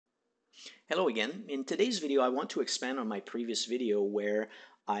Hello again. In today's video, I want to expand on my previous video where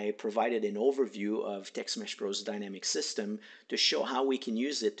I provided an overview of TextMeshPro's dynamic system to show how we can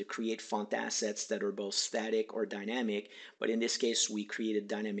use it to create font assets that are both static or dynamic, but in this case, we created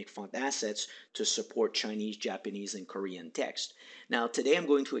dynamic font assets to support Chinese, Japanese, and Korean text. Now, today I'm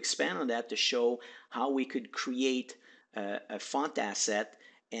going to expand on that to show how we could create a font asset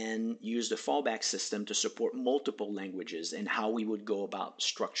and use the fallback system to support multiple languages and how we would go about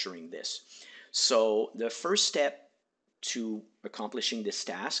structuring this. So the first step to accomplishing this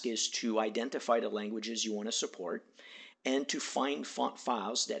task is to identify the languages you want to support and to find font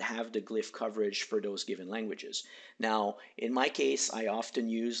files that have the glyph coverage for those given languages. Now, in my case, I often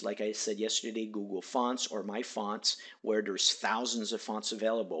use, like I said yesterday, Google Fonts or My Fonts, where there's thousands of fonts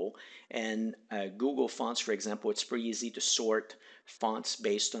available. And Google Fonts, for example, it's pretty easy to sort fonts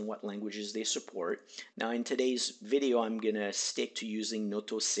based on what languages they support. Now, in today's video, I'm going to stick to using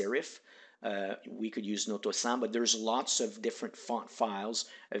Noto Serif. We could use Noto-san, but there's lots of different font files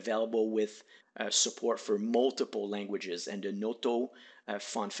available with support for multiple languages, and the Noto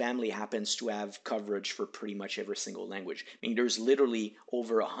font family happens to have coverage for pretty much every single language. I mean, there's literally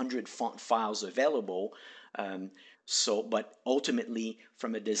over 100 font files available. But ultimately,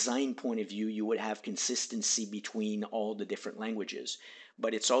 from a design point of view, you would have consistency between all the different languages.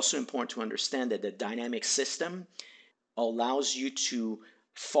 But it's also important to understand that the dynamic system allows you to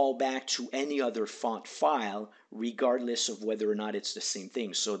fall back to any other font file regardless of whether or not it's the same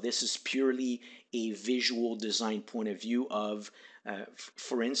thing. So this is purely a visual design point of view of,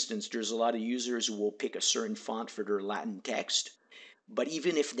 for instance, there's a lot of users who will pick a certain font for their Latin text, but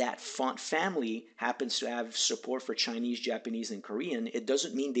even if that font family happens to have support for Chinese, Japanese, and Korean, it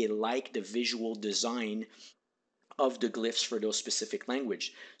doesn't mean they like the visual design of the glyphs for those specific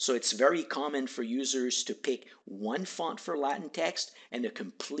language. So it's very common for users to pick one font for Latin text and a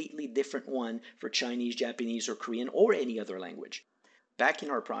completely different one for Chinese, Japanese, or Korean, or any other language. Back in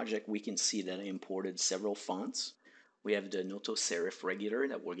our project, we can see that I imported several fonts. We have the Noto Serif regular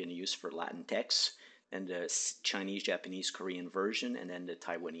that we're going to use for Latin text, and the Chinese, Japanese, Korean version, and then the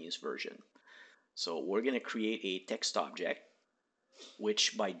Taiwanese version. So we're going to create a text object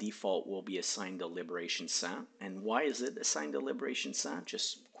which by default will be assigned the liberation cent. And why is it assigned the liberation cent?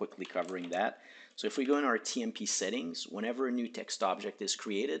 Just quickly covering that. So if we go in our TMP settings, whenever a new text object is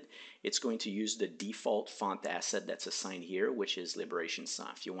created, it's going to use the default font asset that's assigned here, which is liberation cent.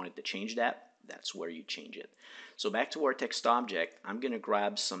 If you wanted to change that, that's where you change it. So back to our text object, I'm going to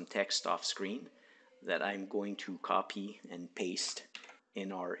grab some text off screen that I'm going to copy and paste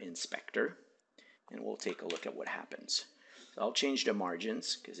in our inspector, and we'll take a look at what happens. So I'll change the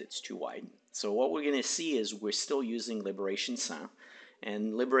margins because it's too wide. So what we're going to see is we're still using liberation cent,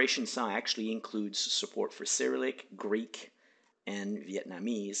 and liberation cent actually includes support for Cyrillic, Greek, and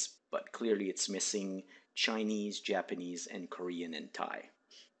Vietnamese, but clearly it's missing Chinese, Japanese, and Korean and Thai.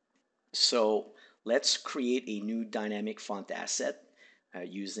 So let's create a new dynamic font asset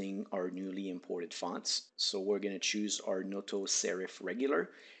using our newly imported fonts. So we're going to choose our Noto Serif regular.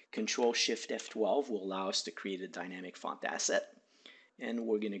 Control-Shift-F12 will allow us to create a dynamic font asset, and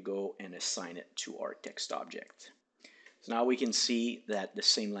we're going to go and assign it to our text object. So now we can see that the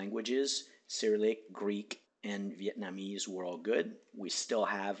same languages, Cyrillic, Greek, and Vietnamese, were all good. We still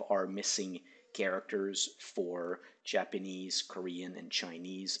have our missing characters for Japanese, Korean, and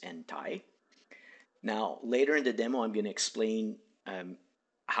Chinese, and Thai. Now, later in the demo, I'm going to explain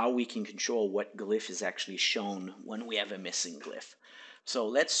how we can control what glyph is actually shown when we have a missing glyph. So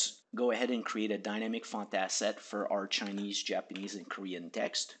let's go ahead and create a dynamic font asset for our Chinese, Japanese, and Korean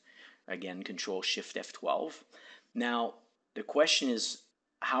text. Again, Control-Shift-F12. Now, the question is,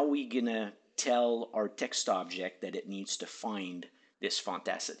 how are we going to tell our text object that it needs to find this font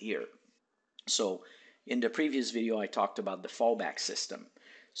asset here? So in the previous video, I talked about the fallback system.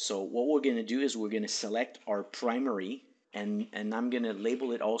 So what we're going to do is we're going to select our primary, and I'm going to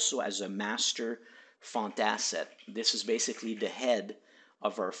label it also as a master font asset. This is basically the head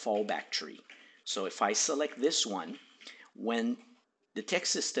of our fallback tree. So if I select this one, when the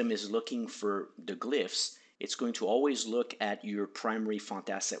text system is looking for the glyphs, it's going to always look at your primary font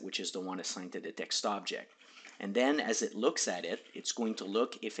asset, which is the one assigned to the text object. And then as it looks at it, it's going to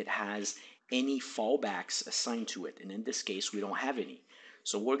look if it has any fallbacks assigned to it. And in this case, we don't have any.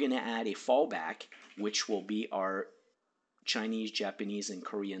 So we're going to add a fallback, which will be our Chinese, Japanese, and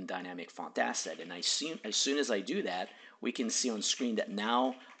Korean dynamic font asset. And as soon as I do that, we can see on screen that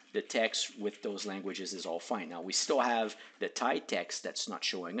now the text with those languages is all fine. Now we still have the Thai text that's not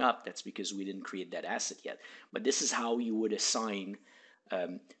showing up. That's because we didn't create that asset yet. But this is how you would assign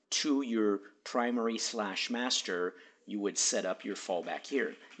to your primary/master you would set up your fallback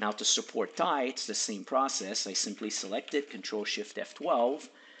here. Now to support tie, it's the same process. I simply select it, Control-Shift-F12,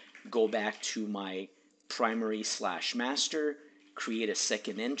 go back to my primary/master, create a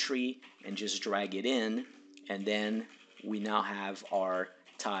second entry, and just drag it in, and then we now have our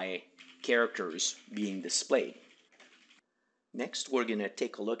tie characters being displayed. Next, we're going to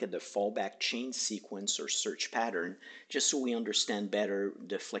take a look at the fallback chain sequence or search pattern, just so we understand better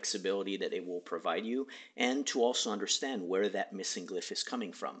the flexibility that it will provide you, and to also understand where that missing glyph is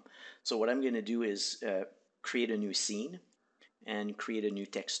coming from. So what I'm going to do is create a new scene and create a new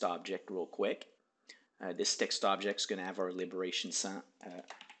text object real quick. This text object is going to have our Liberation Saint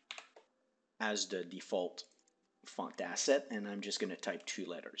as the default font asset, and I'm just going to type 2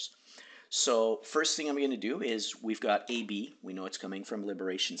 letters. So first thing I'm going to do is we've got AB. We know it's coming from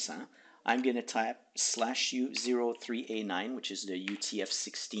Liberation Saint. I'm going to type /U03A9, which is the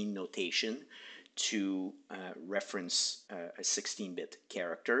UTF-16 notation to reference a 16-bit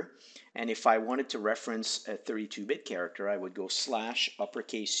character. And if I wanted to reference a 32-bit character, I would go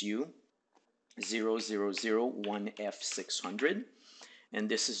 /U 0001F600. And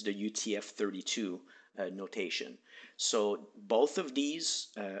this is the UTF-32 notation. So both of these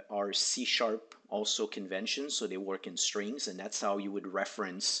are C# also conventions, so they work in strings, and that's how you would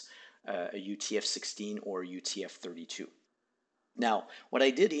reference a UTF-16 or UTF-32. Now, what I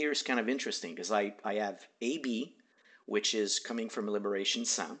did here is kind of interesting because I have AB, which is coming from Liberation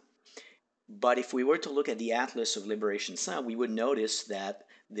Saint. But if we were to look at the atlas of Liberation Saint, we would notice that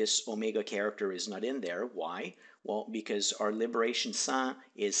this omega character is not in there. Why? Well, because our Liberation Saint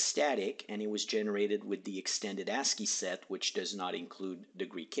is static and it was generated with the extended ASCII set, which does not include the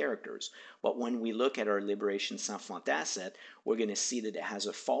Greek characters. But when we look at our Liberation Saint font asset, we're going to see that it has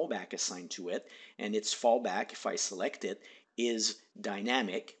a fallback assigned to it, and its fallback, if I select it, is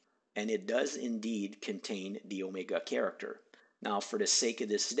dynamic, and it does indeed contain the omega character. Now, for the sake of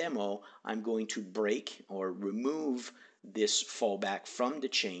this demo, I'm going to break or remove this fallback from the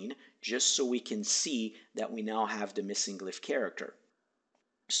chain just so we can see that we now have the missing glyph character.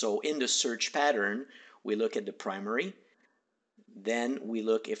 So in the search pattern, we look at the primary. Then we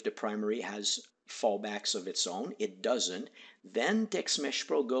look if the primary has fallbacks of its own. It doesn't. Then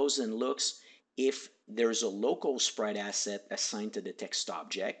TextMeshPro goes and looks if there's a local sprite asset assigned to the text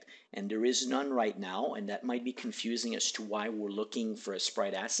object, and there is none right now, and that might be confusing as to why we're looking for a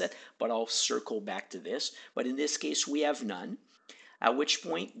sprite asset, but I'll circle back to this. But in this case, we have none, at which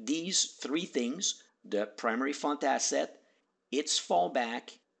point these 3 things, the primary font asset, its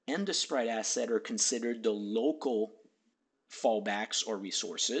fallback, and the sprite asset are considered the local fallbacks or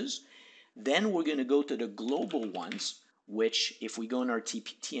resources. Then we're going to go to the global ones, which if we go in our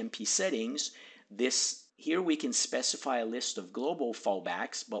TMP settings, here we can specify a list of global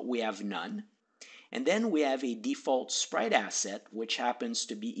fallbacks, but we have none. And then we have a default sprite asset, which happens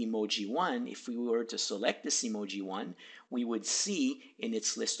to be emoji1. If we were to select this emoji1, we would see in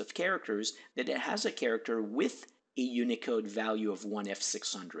its list of characters that it has a character with a Unicode value of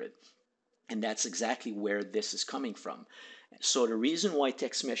 1F600. And that's exactly where this is coming from. So the reason why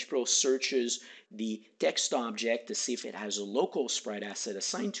TextMeshPro searches the text object to see if it has a local sprite asset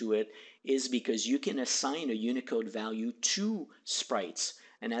assigned to it is because you can assign a Unicode value to sprites.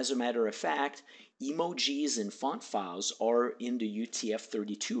 And as a matter of fact, emojis and font files are in the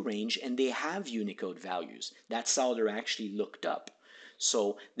UTF-32 range, and they have Unicode values. That's how they're actually looked up.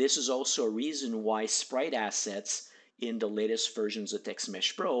 So this is also a reason why sprite assets in the latest versions of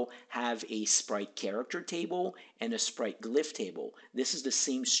TextMeshPro have a sprite character table and a sprite glyph table. This is the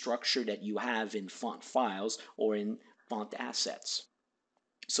same structure that you have in font files or in font assets.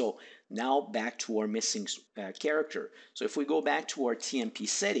 So now back to our missing character. So if we go back to our TMP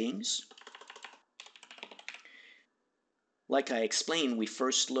settings, like I explained, we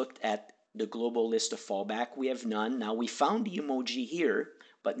first looked at the global list of fallback. We have none. Now we found the emoji here,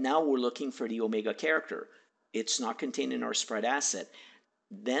 but now we're looking for the omega character. It's not contained in our sprite asset.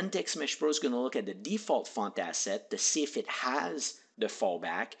 Then TextMeshPro is going to look at the default font asset to see if it has the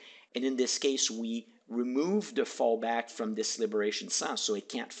fallback. And in this case, we remove the fallback from this Liberation Saint, so it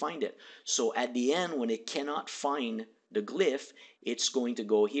can't find it. So at the end, when it cannot find the glyph, it's going to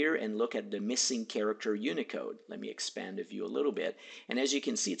go here and look at the missing character Unicode. Let me expand the view a little bit. And as you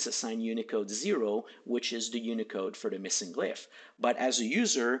can see, it's assigned Unicode 0, which is the Unicode for the missing glyph. But as a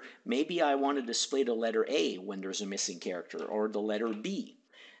user, maybe I want to display the letter A when there's a missing character, or the letter B.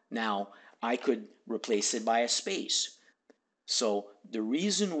 Now, I could replace it by a space. So the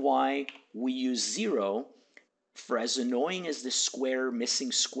reason why we use 0, for as annoying as this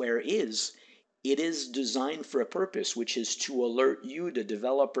missing square is, it is designed for a purpose, which is to alert you, the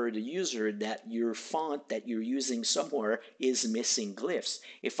developer, the user, that your font that you're using somewhere is missing glyphs.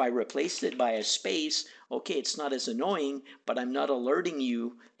 If I replaced it by a space, okay, it's not as annoying, but I'm not alerting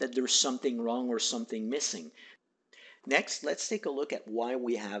you that there's something wrong or something missing. Next, let's take a look at why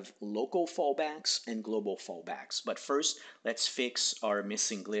we have local fallbacks and global fallbacks. But first, let's fix our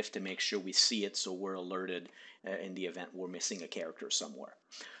missing glyph to make sure we see it so we're alerted in the event we're missing a character somewhere.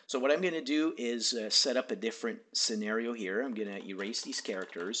 So what I'm going to do is set up a different scenario here. I'm going to erase these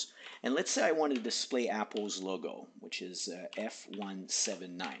characters. And let's say I want to display Apple's logo, which is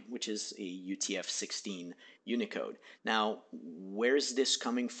F179, which is a UTF-16 Unicode. Now, where's this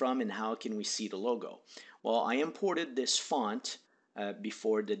coming from and how can we see the logo? Well, I imported this font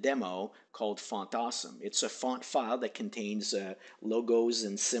before the demo called Font Awesome. It's a font file that contains logos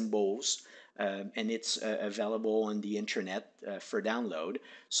and symbols, and it's available on the internet for download.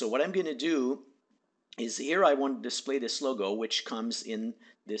 So what I'm going to do is here I want to display this logo, which comes in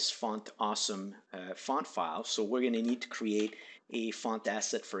this Font Awesome font file. So we're going to need to create a font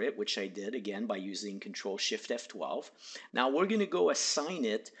asset for it, which I did again by using Control-Shift-F12. Now we're going to go assign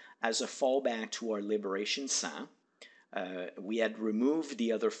it as a fallback to our Liberation Saint. We had removed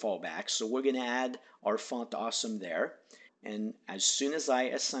the other fallbacks, so we're going to add our Font Awesome there. And as soon as I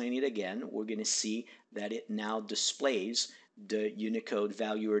assign it again, we're going to see that it now displays the Unicode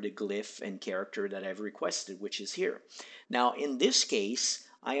value or the glyph and character that I've requested, which is here. Now, in this case,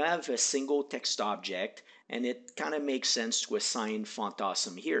 I have a single text object, and it kind of makes sense to assign Font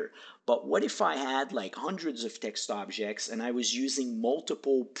Awesome here. But what if I had like hundreds of text objects and I was using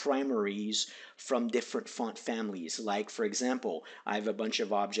multiple primaries from different font families? Like, for example, I have a bunch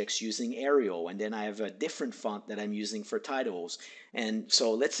of objects using Arial, and then I have a different font that I'm using for titles. And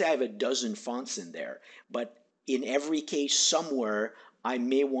so let's say I have a dozen fonts in there, but in every case somewhere, I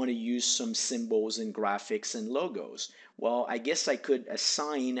may want to use some symbols and graphics and logos. Well, I guess I could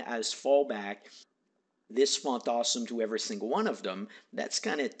assign as fallback this Font Awesome to every single one of them. That's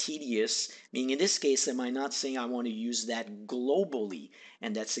kind of tedious. Meaning in this case, am I not saying I want to use that globally?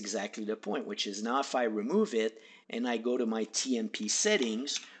 And that's exactly the point, which is now if I remove it and I go to my TMP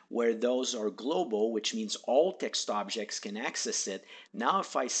settings, where those are global, which means all text objects can access it. Now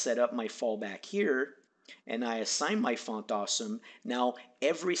if I set up my fallback here, and I assign my Font Awesome, now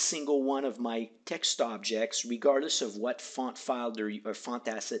every single one of my text objects, regardless of what font file or font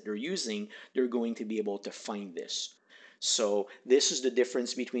asset they're using, they're going to be able to find this. So this is the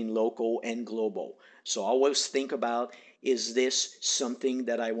difference between local and global. So always think about, is this something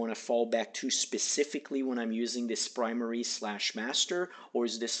that I want to fall back to specifically when I'm using this primary/master, or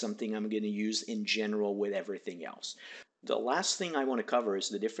is this something I'm going to use in general with everything else? The last thing I want to cover is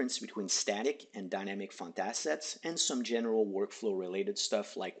the difference between static and dynamic font assets and some general workflow related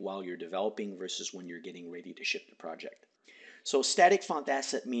stuff like while you're developing versus when you're getting ready to ship the project. So static font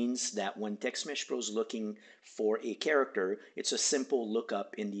asset means that when TextMeshPro is looking for a character, it's a simple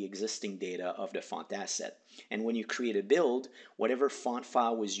lookup in the existing data of the font asset. And when you create a build, whatever font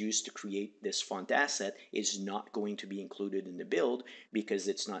file was used to create this font asset is not going to be included in the build because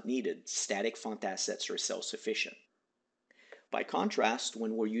it's not needed. Static font assets are self-sufficient. By contrast,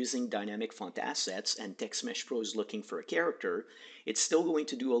 when we're using dynamic font assets and TextMeshPro is looking for a character, it's still going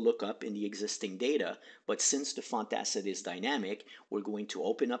to do a lookup in the existing data, but since the font asset is dynamic, we're going to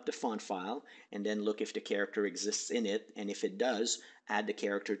open up the font file and then look if the character exists in it, and if it does, add the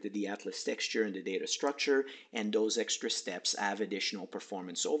character to the atlas texture and the data structure, and those extra steps have additional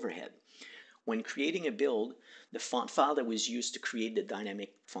performance overhead. When creating a build, the font file that was used to create the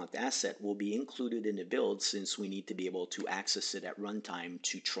dynamic font asset will be included in the build since we need to be able to access it at runtime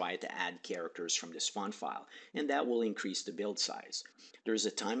to try to add characters from this font file, and that will increase the build size. There's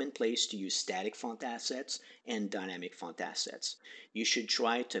a time and place to use static font assets and dynamic font assets. You should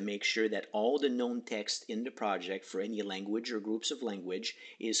try to make sure that all the known text in the project for any language or groups of language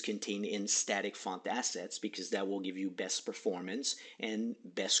is contained in static font assets because that will give you best performance and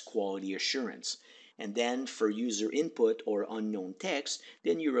best quality assurance. And then for user input or unknown text,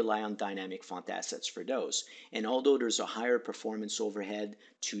 then you rely on dynamic font assets for those. And although there's a higher performance overhead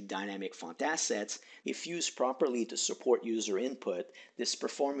to dynamic font assets, if used properly to support user input, this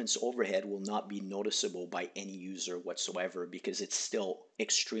performance overhead will not be noticeable by any user whatsoever because it's still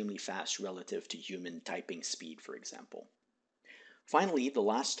extremely fast relative to human typing speed, for example. Finally, the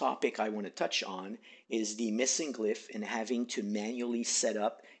last topic I want to touch on is the missing glyph and having to manually set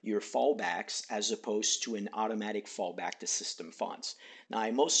up your fallbacks as opposed to an automatic fallback to system fonts. Now,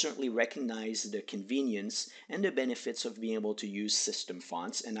 I most certainly recognize the convenience and the benefits of being able to use system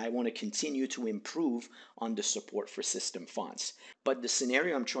fonts, and I want to continue to improve on the support for system fonts. But the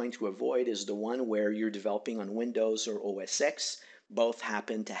scenario I'm trying to avoid is the one where you're developing on Windows or OS X. Both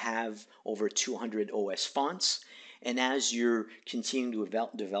happen to have over 200 OS fonts. And as you're continuing to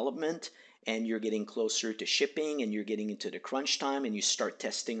development and you're getting closer to shipping and you're getting into the crunch time and you start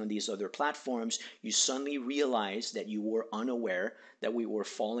testing on these other platforms, you suddenly realize that you were unaware that we were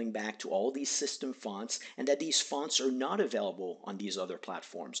falling back to all these system fonts and that these fonts are not available on these other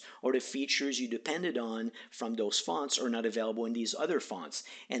platforms, or the features you depended on from those fonts are not available in these other fonts,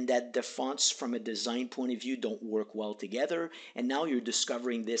 and that the fonts from a design point of view don't work well together, and now you're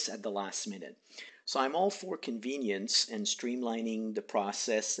discovering this at the last minute. So I'm all for convenience and streamlining the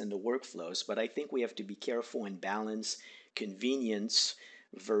process and the workflows, but I think we have to be careful and balance convenience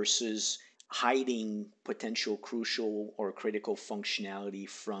versus hiding potential crucial or critical functionality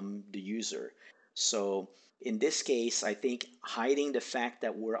from the user. So in this case, I think hiding the fact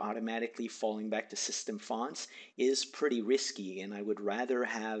that we're automatically falling back to system fonts is pretty risky, and I would rather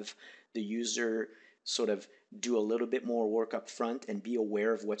have the user sort of do a little bit more work up front and be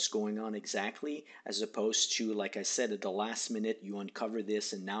aware of what's going on exactly, as opposed to, like I said, at the last minute you uncover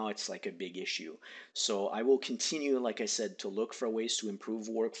this and now it's like a big issue. So I will continue, like I said, to look for ways to improve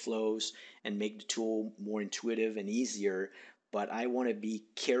workflows and make the tool more intuitive and easier, but I want to be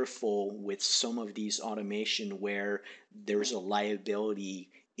careful with some of these automation where there's a liability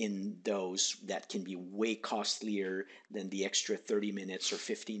in those that can be way costlier than the extra 30 minutes or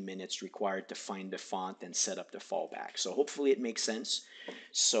 15 minutes required to find the font and set up the fallback. So hopefully it makes sense.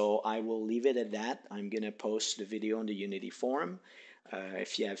 So I will leave it at that. I'm going to post the video on the Unity forum.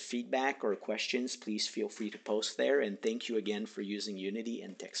 If you have feedback or questions, please feel free to post there. And thank you again for using Unity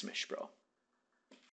and TextMeshPro.